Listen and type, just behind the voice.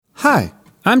Hi,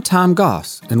 I'm Tom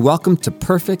Goss, and welcome to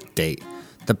Perfect Date,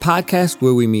 the podcast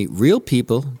where we meet real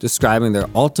people describing their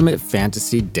ultimate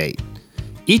fantasy date.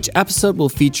 Each episode will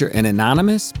feature an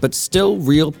anonymous but still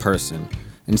real person.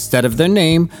 Instead of their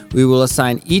name, we will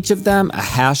assign each of them a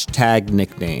hashtag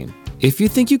nickname. If you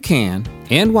think you can,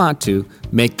 and want to,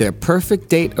 make their perfect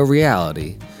date a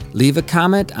reality, leave a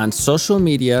comment on social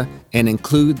media and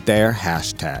include their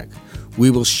hashtag. We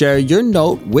will share your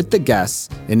note with the guests,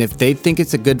 and if they think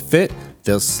it's a good fit,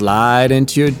 they'll slide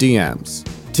into your DMs.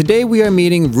 Today we are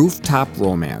meeting Rooftop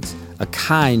Romance, a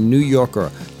kind New Yorker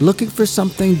looking for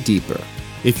something deeper.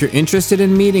 If you're interested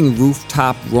in meeting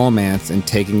Rooftop Romance and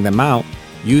taking them out,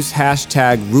 use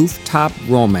hashtag Rooftop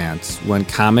Romance when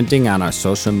commenting on our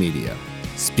social media.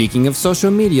 Speaking of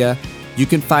social media, you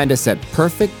can find us at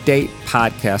Perfect Date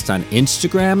Podcast on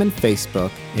Instagram and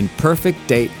Facebook, and Perfect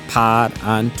Date Pod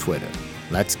on Twitter.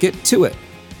 Let's get to it.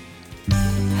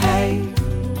 Hey,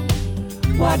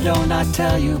 why don't I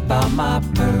tell you about my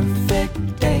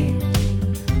perfect date?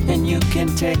 Then you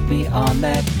can take me on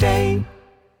that date.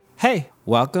 Hey,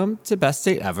 welcome to Best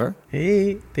Date Ever.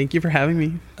 Hey, thank you for having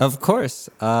me. Of course.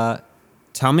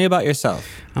 Tell me about yourself.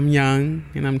 I'm young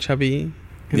and I'm chubby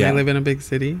and Yeah. I live in a big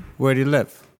city Where do you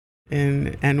live?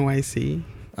 in NYC.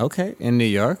 Okay, in New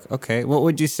York. Okay, what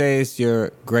would you say is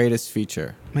your greatest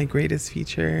feature? My greatest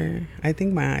feature, I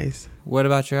think my eyes. What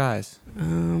about your eyes?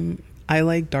 I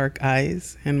like dark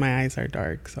eyes and my eyes are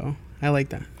dark, so I like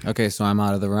that. Okay, so I'm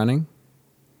out of the running.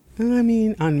 I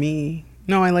mean, on me.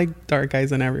 No, I like dark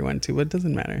eyes on everyone too, but it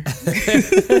doesn't matter.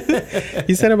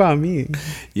 You said about me.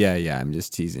 Yeah, I'm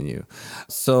just teasing you.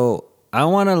 So I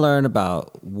want to learn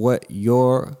about what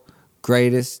your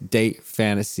greatest date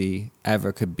fantasy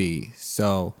ever could be.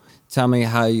 So tell me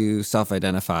how you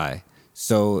self-identify.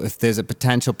 So if there's a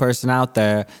potential person out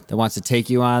there that wants to take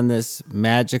you on this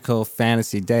magical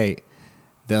fantasy date,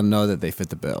 they'll know that they fit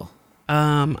the bill.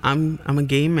 I'm a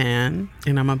gay man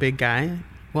and I'm a big guy.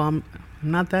 Well, I'm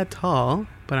not that tall,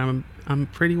 but I'm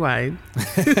pretty wide.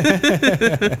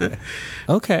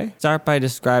 Okay. Start by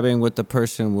describing what the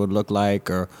person would look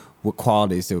like or what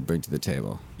qualities they would bring to the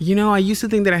table. You know, I used to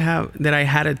think that I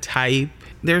had a type.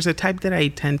 There's a type that I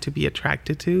tend to be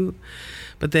attracted to,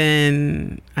 but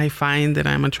then I find that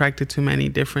I'm attracted to many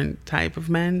different type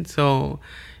of men. So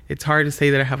it's hard to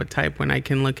say that I have a type when I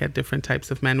can look at different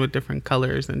types of men with different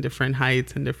colors and different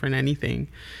heights and different anything.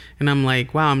 And I'm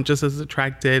like, wow, I'm just as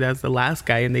attracted as the last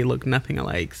guy and they look nothing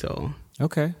alike. So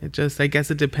Okay. I guess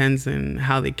it depends on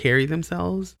how they carry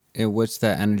themselves. And what's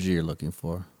that energy you're looking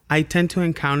for? I tend to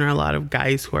encounter a lot of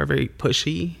guys who are very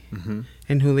pushy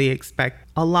and who they expect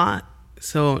a lot.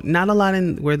 So not a lot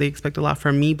in where they expect a lot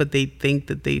from me, but they think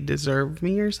that they deserve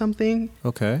me or something.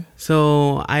 Okay.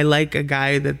 So I like a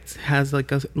guy that has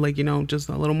just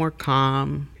a little more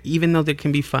calm. Even though they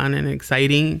can be fun and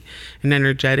exciting and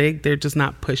energetic, they're just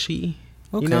not pushy.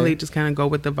 Okay. You know, they just kind of go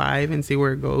with the vibe and see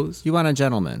where it goes. You want a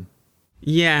gentleman.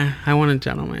 Yeah, I want a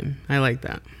gentleman. I like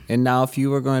that. And now if you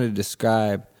were going to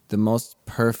describe the most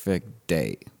perfect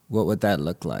date, what would that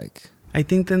look like? I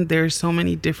think that there's so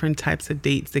many different types of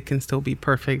dates that can still be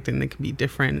perfect and they can be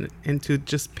different. And to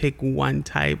just pick one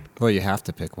type. Well, you have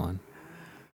to pick one.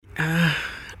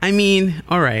 I mean,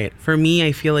 all right. For me,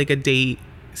 I feel like a date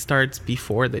starts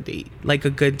before the date, like a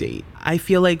good date. I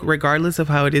feel like regardless of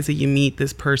how it is that you meet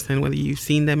this person, whether you've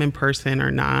seen them in person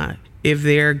or not, if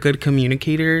they're good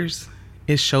communicators,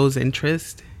 it shows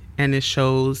interest and it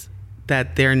shows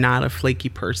that they're not a flaky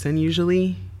person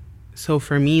usually. So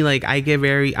for me, like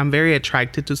I'm very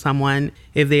attracted to someone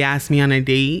if they ask me on a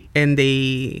date and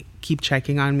they keep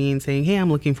checking on me and saying, hey, I'm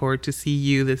looking forward to see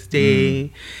you this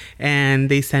day. And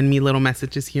they send me little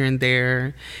messages here and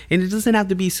there. And it doesn't have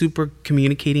to be super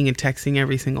communicating and texting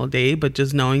every single day, but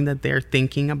just knowing that they're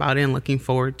thinking about it and looking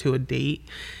forward to a date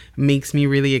makes me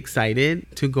really excited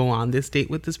to go on this date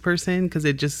with this person, because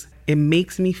it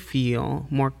makes me feel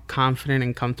more confident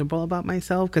and comfortable about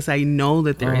myself because I know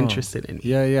that they're interested in me.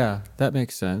 Yeah, that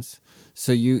makes sense.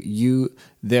 So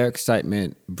their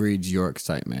excitement breeds your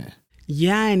excitement.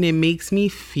 Yeah, and it makes me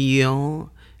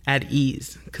feel at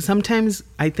ease. Because sometimes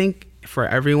I think for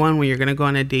everyone, when you're going to go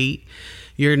on a date,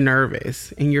 you're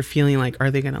nervous and you're feeling like,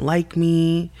 are they going to like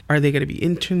me? Are they going to be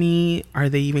into me? Are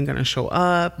they even going to show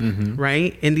up?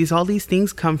 Right? And all these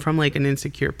things come from like an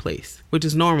insecure place, which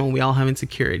is normal. We all have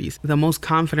insecurities. The most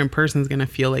confident person is going to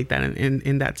feel like that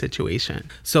in that situation.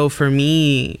 So for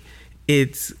me,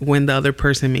 it's when the other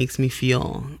person makes me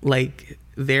feel like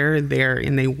they're there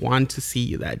and they want to see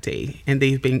you that day, and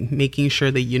they've been making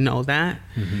sure that you know that.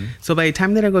 So by the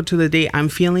time that I go to the date, I'm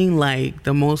feeling like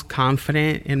the most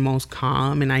confident and most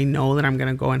calm, and I know that I'm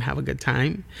gonna go and have a good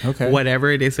time. Okay. Whatever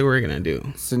it is that we're gonna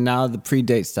do. So now the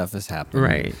pre-date stuff is happening.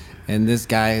 Right. And this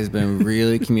guy has been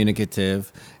really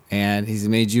communicative, and he's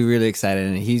made you really excited,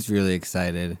 and he's really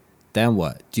excited. Then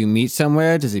what? Do you meet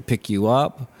somewhere? Does he pick you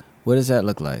up? What does that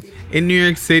look like? In New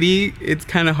York City, it's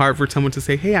kind of hard for someone to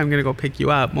say, hey, I'm going to go pick you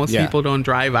up. Most people don't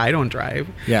drive. I don't drive.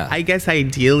 Yeah. I guess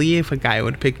ideally, if a guy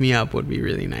would pick me up, would be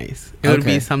really nice. It would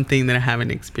be something that I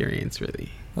haven't experienced, really.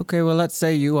 Okay, well, let's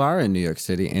say you are in New York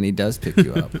City and he does pick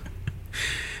you up.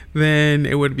 Then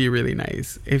it would be really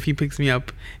nice. If he picks me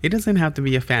up, it doesn't have to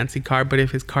be a fancy car, but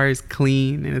if his car is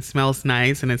clean and it smells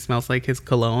nice and it smells like his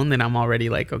cologne, then I'm already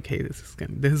like, okay, this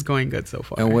is going good so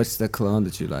far. And what's the cologne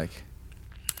that you like?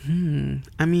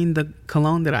 I mean, the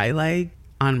cologne that I like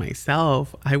on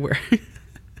myself, I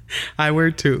wear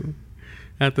two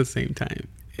at the same time.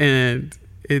 And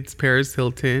it's Paris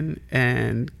Hilton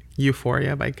and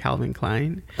Euphoria by Calvin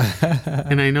Klein.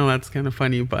 And I know that's kind of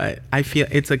funny, but I feel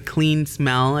it's a clean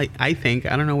smell. I think.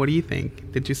 I don't know. What do you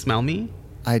think? Did you smell me?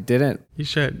 I didn't. You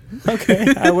should.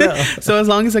 Okay, I will. So as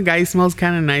long as a guy smells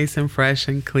kind of nice and fresh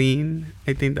and clean,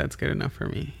 I think that's good enough for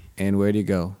me. And where do you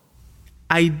go?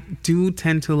 I do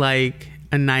tend to like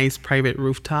a nice private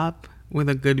rooftop with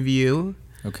a good view.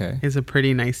 Okay. It's a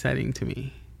pretty nice setting to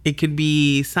me. It could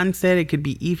be sunset, it could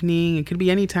be evening, it could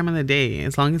be any time of the day,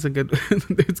 as long as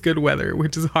it's good weather,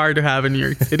 which is hard to have in New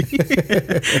York City.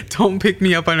 Don't pick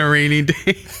me up on a rainy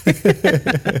day.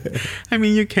 I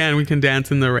mean, we can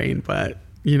dance in the rain, but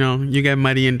you get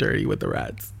muddy and dirty with the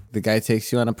rats. The guy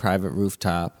takes you on a private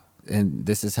rooftop, and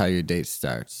this is how your date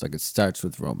starts. Like, it starts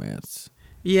with romance.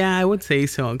 Yeah, I would say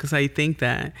so, because I think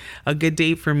that a good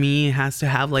date for me has to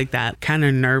have like that kind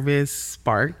of nervous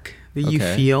spark that you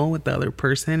feel with the other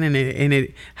person, and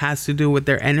it has to do with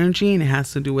their energy, and it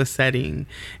has to do with setting.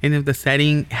 And if the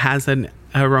setting has a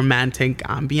romantic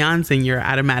ambiance, and you're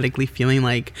automatically feeling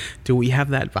like, do we have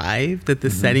that vibe that the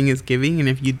setting is giving? And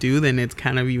if you do, then it's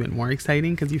kind of even more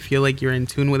exciting because you feel like you're in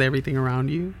tune with everything around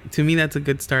you. To me, that's a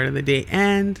good start of the day.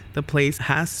 And the place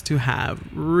has to have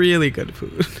really good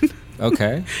food.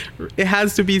 Okay. It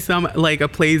has to be a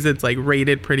place that's like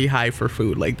rated pretty high for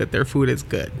food, like that their food is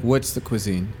good. What's the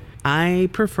cuisine? I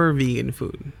prefer vegan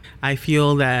food. I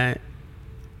feel that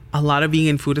a lot of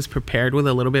vegan food is prepared with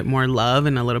a little bit more love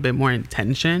and a little bit more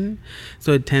intention.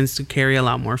 So it tends to carry a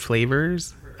lot more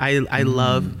flavors. I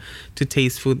love to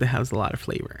taste food that has a lot of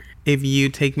flavor. If you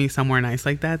take me somewhere nice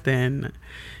like that, then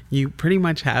you pretty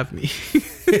much have me.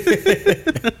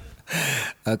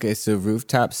 Okay, so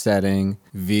rooftop setting,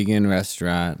 vegan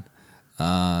restaurant,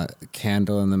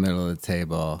 candle in the middle of the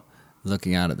table,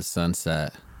 looking out at the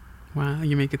sunset. Wow,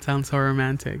 you make it sound so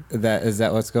romantic. Is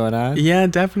that what's going on? Yeah,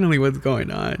 definitely what's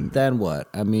going on. Then what?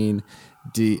 I mean,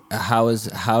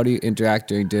 how do you interact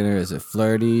during dinner? Is it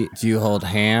flirty? Do you hold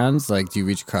hands? Like, do you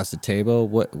reach across the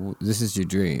table? This is your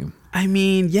dream. I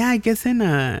mean, yeah, I guess in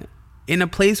a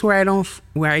place where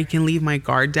I can leave my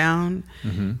guard down,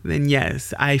 then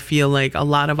yes, I feel like a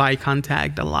lot of eye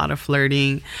contact, a lot of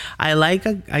flirting. I like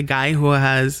a guy who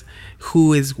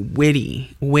is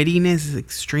witty. Wittiness is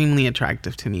extremely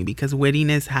attractive to me because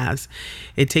wittiness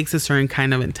takes a certain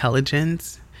kind of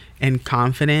intelligence and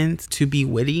confidence to be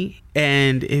witty.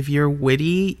 And if you're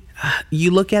witty, you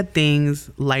look at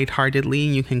things lightheartedly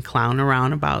and you can clown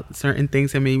around about certain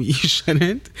things that maybe you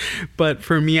shouldn't. But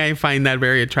for me, I find that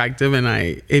very attractive.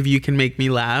 And if you can make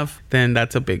me laugh, then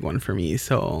that's a big one for me.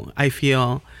 So I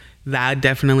feel that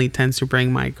definitely tends to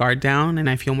bring my guard down and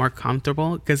I feel more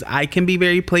comfortable because I can be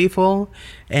very playful.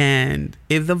 And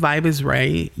if the vibe is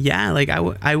right, yeah, like I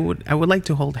would like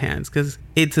to hold hands because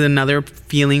it's another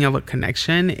feeling of a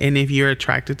connection. And if you're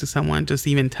attracted to someone, just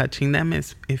even touching them,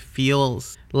 it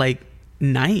feels like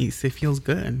nice. It feels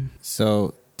good.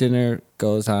 So dinner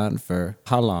goes on for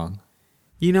how long?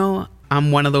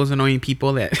 I'm one of those annoying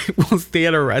people that will stay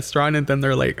at a restaurant and then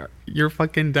they're like, you're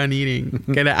fucking done eating.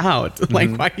 Get out.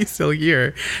 Like, why are you still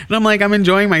here? And I'm like, I'm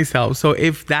enjoying myself. So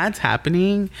if that's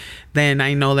happening, then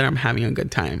I know that I'm having a good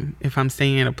time. If I'm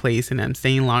staying at a place and I'm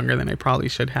staying longer than I probably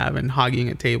should have and hogging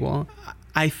a table,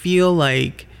 I feel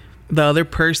like the other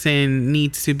person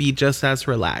needs to be just as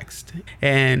relaxed.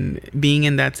 And being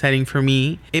in that setting for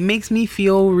me, it makes me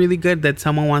feel really good that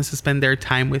someone wants to spend their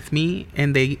time with me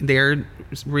and they're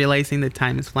realizing that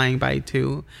time is flying by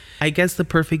too. I guess the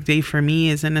perfect day for me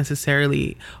isn't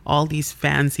necessarily all these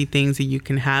fancy things that you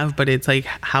can have, but it's like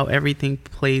how everything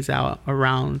plays out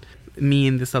around me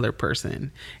and this other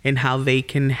person, and how they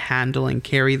can handle and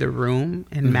carry the room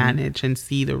and manage and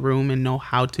see the room and know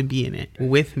how to be in it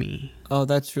with me. Oh,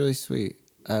 that's really sweet.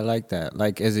 I like that.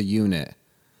 Like as a unit.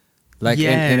 Like,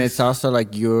 Yes. and it's also like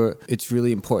it's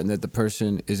really important that the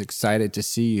person is excited to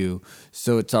see you.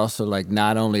 So it's also like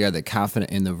not only are they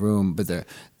confident in the room, but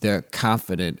they're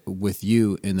confident with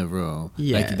you in the room.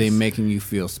 Yes. Like they making you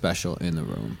feel special in the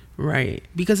room. Right.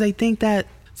 Because I think that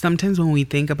sometimes when we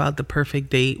think about the perfect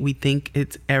date, we think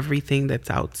it's everything that's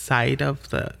outside of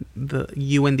the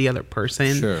you and the other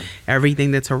person. Sure. Everything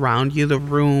that's around you, the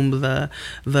room,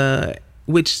 the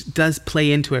which does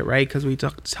play into it, right? Because we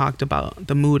talked about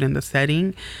the mood and the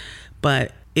setting.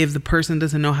 But if the person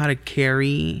doesn't know how to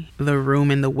carry the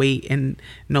room and the weight and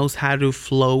knows how to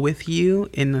flow with you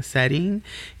in the setting,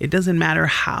 it doesn't matter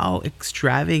how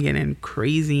extravagant and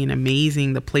crazy and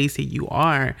amazing the place that you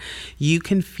are, you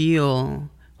can feel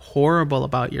horrible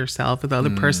about yourself if the other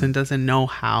person doesn't know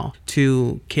how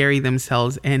to carry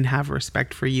themselves and have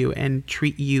respect for you and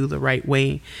treat you the right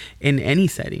way in any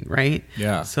setting, right?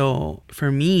 Yeah. So for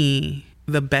me,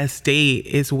 the best date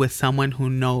is with someone who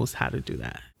knows how to do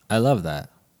that. I love that.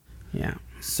 Yeah.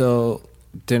 So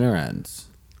dinner ends.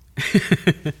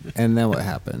 And then what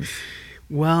happens?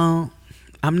 Well,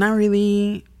 I'm not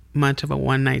really much of a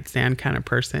one night stand kind of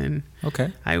person.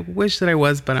 Okay. I wish that I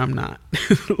was, but I'm not.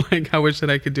 Like I wish that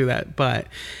I could do that, but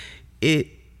it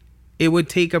would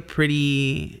take a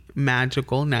pretty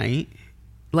magical night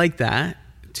like that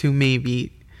to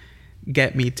maybe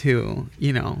get me to,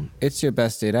 It's your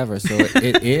best date ever. So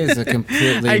it is a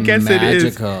completely I guess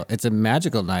magical. It's a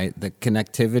magical night. The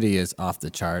connectivity is off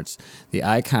the charts. The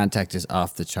eye contact is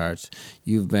off the charts.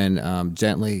 You've been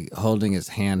gently holding his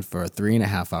hand for a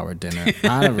 3.5 hour dinner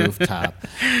on a rooftop.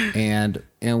 And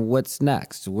what's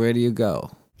next? Where do you go?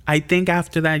 I think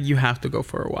after that you have to go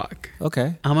for a walk.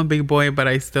 Okay. I'm a big boy, but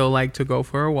I still like to go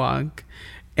for a walk,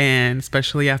 and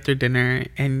especially after dinner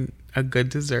and a good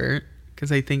dessert.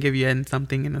 Because I think if you end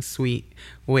something in a sweet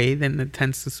way, then it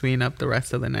tends to sweeten up the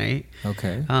rest of the night.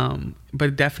 Okay.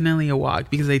 But definitely a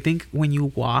walk, because I think when you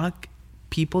walk,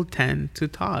 people tend to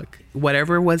talk.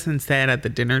 Whatever wasn't said at the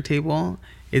dinner table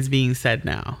is being said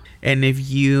now. And if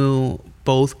you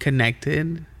both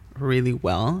connected really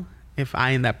well, if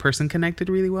I and that person connected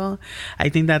really well, I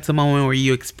think that's a moment where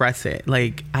you express it.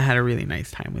 Like, I had a really nice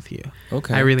time with you.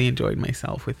 Okay. I really enjoyed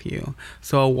myself with you.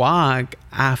 So a walk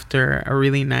after a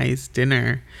really nice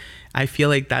dinner, I feel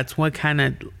like that's what kind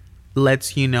of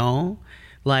lets you know,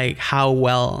 like, how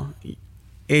well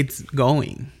it's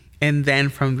going. And then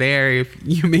from there, if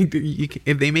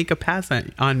if they make a pass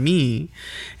on me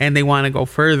and they want to go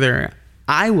further,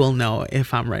 I will know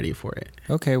if I'm ready for it.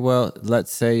 Okay, well,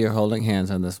 let's say you're holding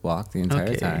hands on this walk the entire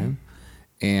Okay. time,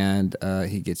 and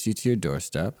he gets you to your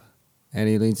doorstep, and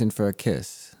he leans in for a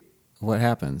kiss. What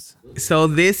happens? So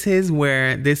this is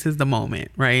the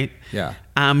moment, right? Yeah.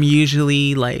 I'm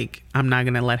usually like, I'm not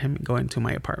going to let him go into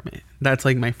my apartment. That's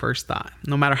like my first thought.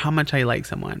 No matter how much I like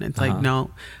someone, it's like,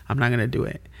 no, I'm not going to do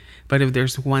it. But if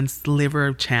there's one sliver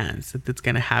of chance that it's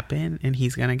going to happen and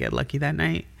he's going to get lucky that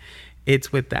night,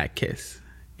 it's with that kiss.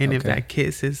 And if Okay. that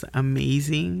kiss is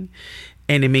amazing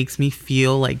and it makes me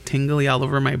feel like tingly all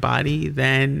over my body,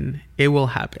 then it will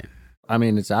happen. I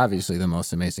mean, it's obviously the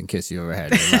most amazing kiss you ever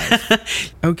had in your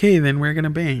life. Okay, then we're going to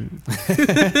bang.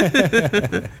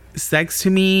 Sex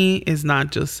to me is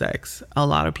not just sex. A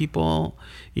lot of people,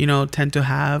 tend to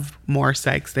have more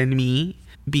sex than me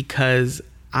because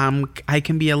I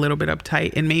can be a little bit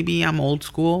uptight, and maybe I'm old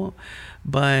school,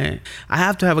 but I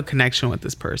have to have a connection with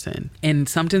this person. And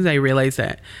sometimes I realize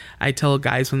that I tell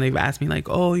guys when they've asked me like,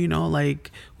 oh,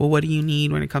 well, what do you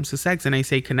need when it comes to sex? And I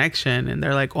say connection, and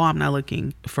they're like, oh, I'm not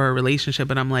looking for a relationship.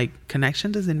 But I'm like,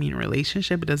 connection doesn't mean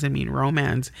relationship. It doesn't mean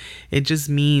romance. It just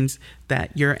means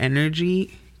that your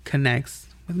energy connects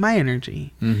with my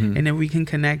energy. Mm-hmm. And if we can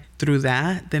connect through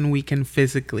that, then we can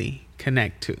physically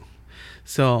connect too.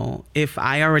 So if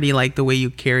I already like the way you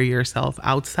carry yourself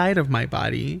outside of my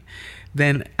body,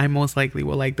 then I most likely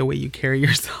will like the way you carry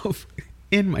yourself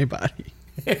in my body.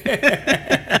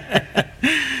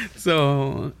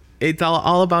 So it's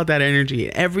all about that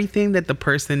energy. Everything that the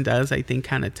person does, I think,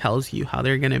 kind of tells you how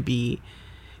they're going to be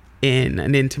in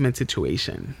an intimate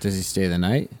situation. Does he stay the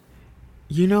night?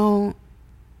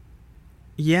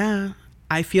 Yeah.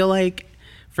 I feel like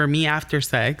for me, after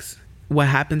sex, what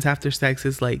happens after sex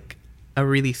is like a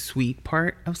really sweet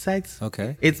part of sex.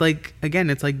 Okay. It's like, again,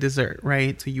 it's like dessert,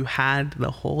 right? So you had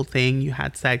the whole thing, you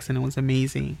had sex, and it was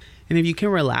amazing. And if you can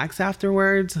relax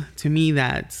afterwards, to me,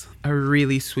 that's a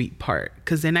really sweet part.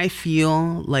 Because then I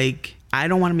feel like I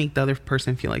don't want to make the other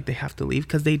person feel like they have to leave,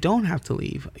 because they don't have to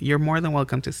leave. You're more than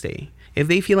welcome to stay. If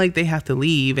they feel like they have to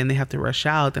leave and they have to rush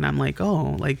out, then I'm like,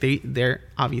 oh, like they're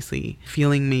obviously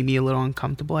feeling maybe a little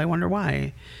uncomfortable. I wonder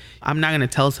why. I'm not going to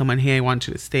tell someone, hey, I want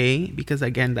you to stay, because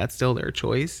again, that's still their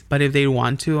choice. But if they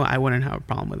want to, I wouldn't have a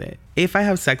problem with it. If I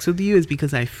have sex with you, it's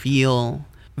because I feel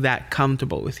that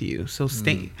comfortable with you. So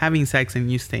having sex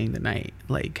and you staying the night,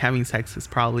 like having sex is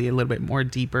probably a little bit more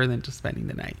deeper than just spending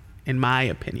the night, in my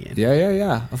opinion.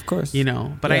 Yeah, of course. You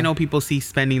know, but I know people see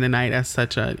spending the night as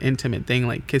such an intimate thing,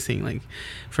 like kissing. Like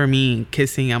for me,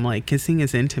 kissing, I'm like, kissing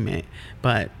is intimate,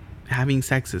 but having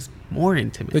sex is more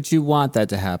intimate. But you want that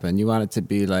to happen. You want it to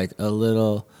be like a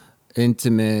little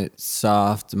intimate,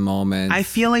 soft moment. I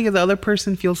feel like if the other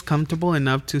person feels comfortable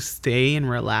enough to stay and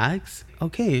relax,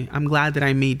 okay, I'm glad that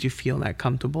I made you feel that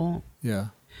comfortable. Yeah.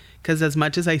 Because as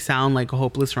much as I sound like a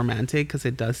hopeless romantic, because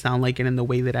it does sound like it in the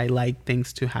way that I like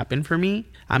things to happen for me,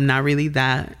 I'm not really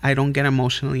that. I don't get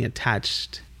emotionally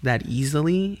attached that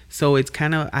easily. So it's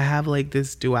kind of, I have like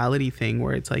this duality thing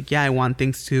where it's like, yeah, I want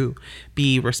things to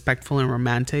be respectful and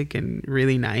romantic and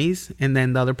really nice. And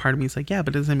then the other part of me is like, yeah,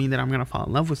 but it doesn't mean that I'm going to fall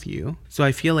in love with you. So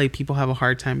I feel like people have a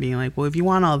hard time being like, well, if you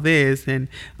want all this, then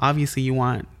obviously you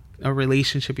want a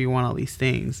relationship, you want all these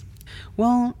things.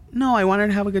 Well, no, I wanted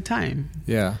to have a good time.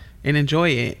 Yeah. And enjoy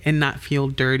it and not feel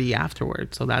dirty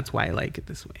afterwards. So that's why I like it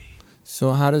this way.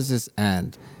 So how does this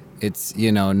end? It's,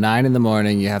 9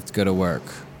 a.m, you have to go to work.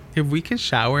 If we could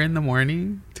shower in the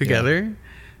morning together,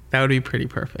 that would be pretty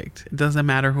perfect. It doesn't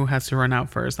matter who has to run out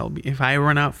first. If I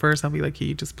run out first, I'll be like, can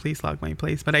you just please lock my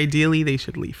place? But ideally, they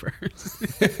should leave first.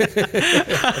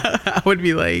 I would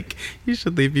be like, you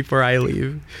should leave before I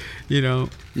leave,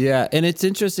 Yeah, and it's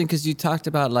interesting because you talked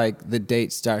about like the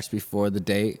date starts before the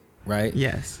date, right?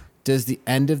 Yes. Does the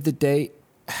end of the date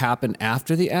happen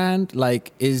after the end?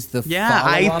 Like, is the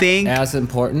I think as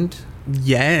important?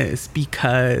 Yes,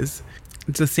 because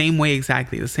it's the same way,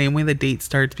 exactly. The same way the date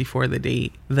starts before the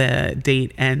date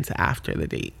ends after the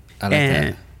date. I like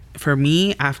that. For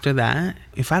me, after that,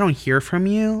 if I don't hear from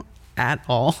you at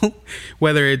all,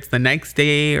 whether it's the next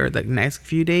day or the next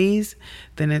few days,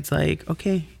 then it's like,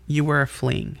 okay, you were a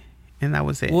fling. And that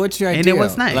was it. What's your idea? And it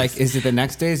was nice. Like, is it the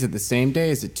next day? Is it the same day?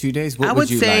 Is it 2 days? What I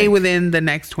would you say like? within the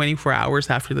next 24 hours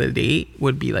after the date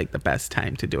would be like the best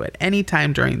time to do it.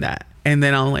 Anytime during that. And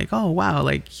then I'm like, oh, wow,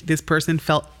 like this person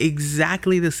felt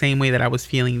exactly the same way that I was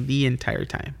feeling the entire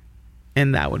time.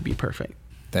 And that would be perfect.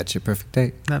 That's your perfect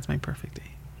date. That's my perfect date.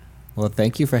 Well,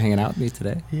 thank you for hanging out with me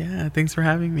today. Yeah, thanks for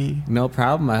having me. No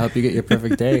problem. I hope you get your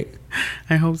perfect date.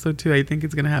 I hope so too. I think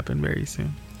it's going to happen very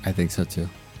soon. I think so too.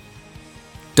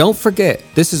 Don't forget,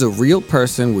 this is a real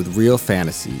person with real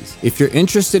fantasies. If you're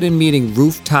interested in meeting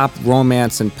Rooftop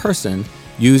Romance in person,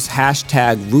 use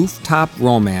hashtag Rooftop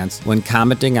Romance when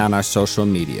commenting on our social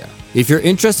media. If you're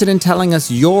interested in telling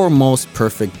us your most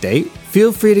perfect date,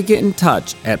 feel free to get in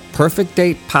touch at Perfect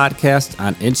Date Podcast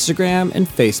on Instagram and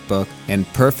Facebook and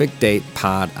Perfect Date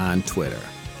Pod on Twitter.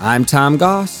 I'm Tom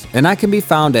Goss, and I can be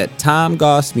found at Tom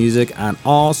Goss Music on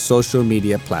all social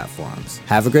media platforms.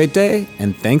 Have a great day,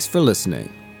 and thanks for listening.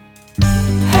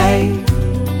 Hey,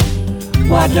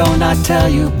 why don't I tell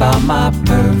you about my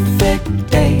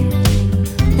perfect day?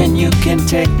 And you can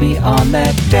take me on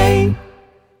that date.